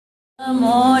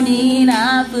Morning,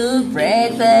 I put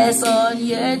breakfast on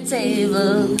your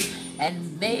table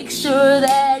and make sure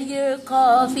that your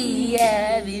coffee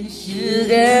having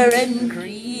sugar and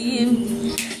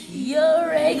cream.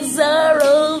 Your eggs are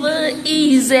over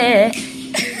easy.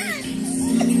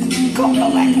 Come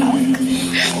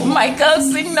on, Michael,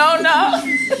 sing no.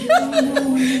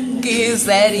 Kids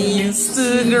that used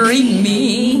to greet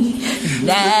me,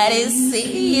 Daddy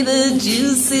say the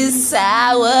juice is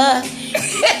sour.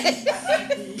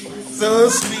 So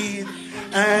sweet,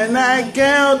 and I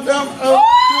can't help to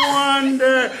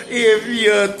wonder if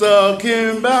you're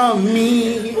talking about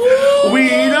me. We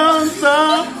don't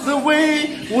talk the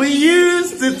way we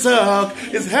used to talk.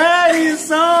 It's hurting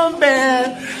so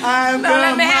bad. I'm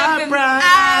from my pride.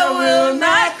 I will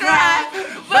not cry,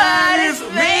 but it's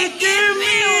making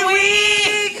me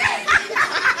weak.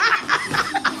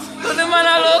 To the man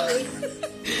I look.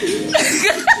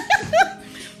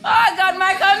 Oh God,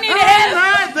 Michael, need help.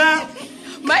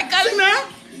 Michael,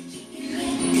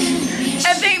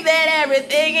 I think that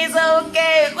everything is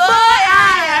okay, boy.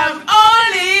 I am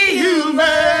only human.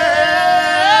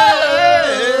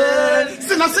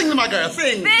 Sing to my girl,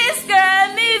 sing. This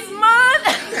girl needs more.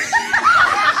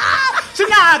 She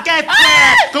not get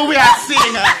there, cause we are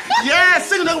singer. Yeah,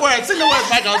 sing the words,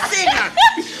 Michael, sing her.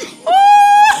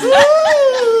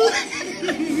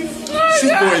 She's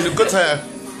going to good her.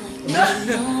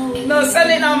 No,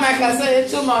 send it now, Michael. Send it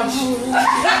too much.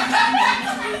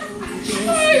 Oh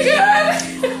my God.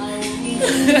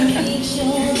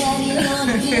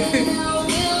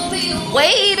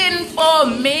 Waiting for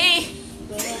me.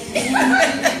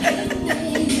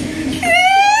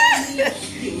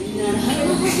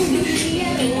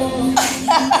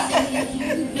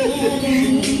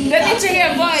 Let me check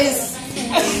your voice.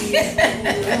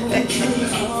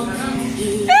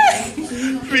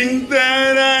 Think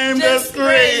that I'm just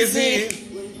crazy.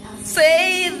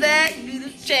 Say that you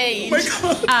change. Oh my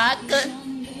God. I could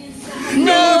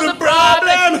know the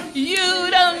problem. You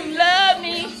don't love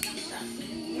me,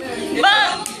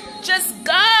 but just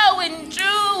going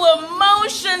through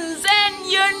emotions and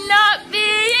you're not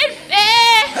being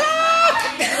fair.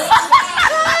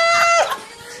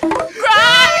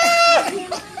 Cry.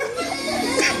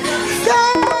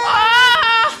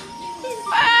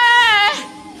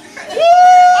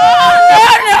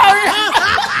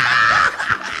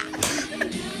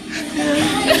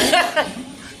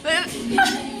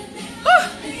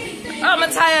 I'm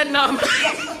tired now.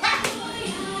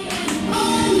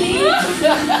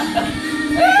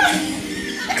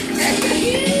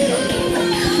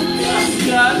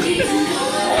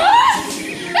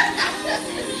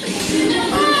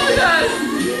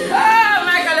 Oh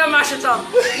my God, don't mash it up.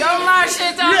 Don't mash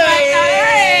it up.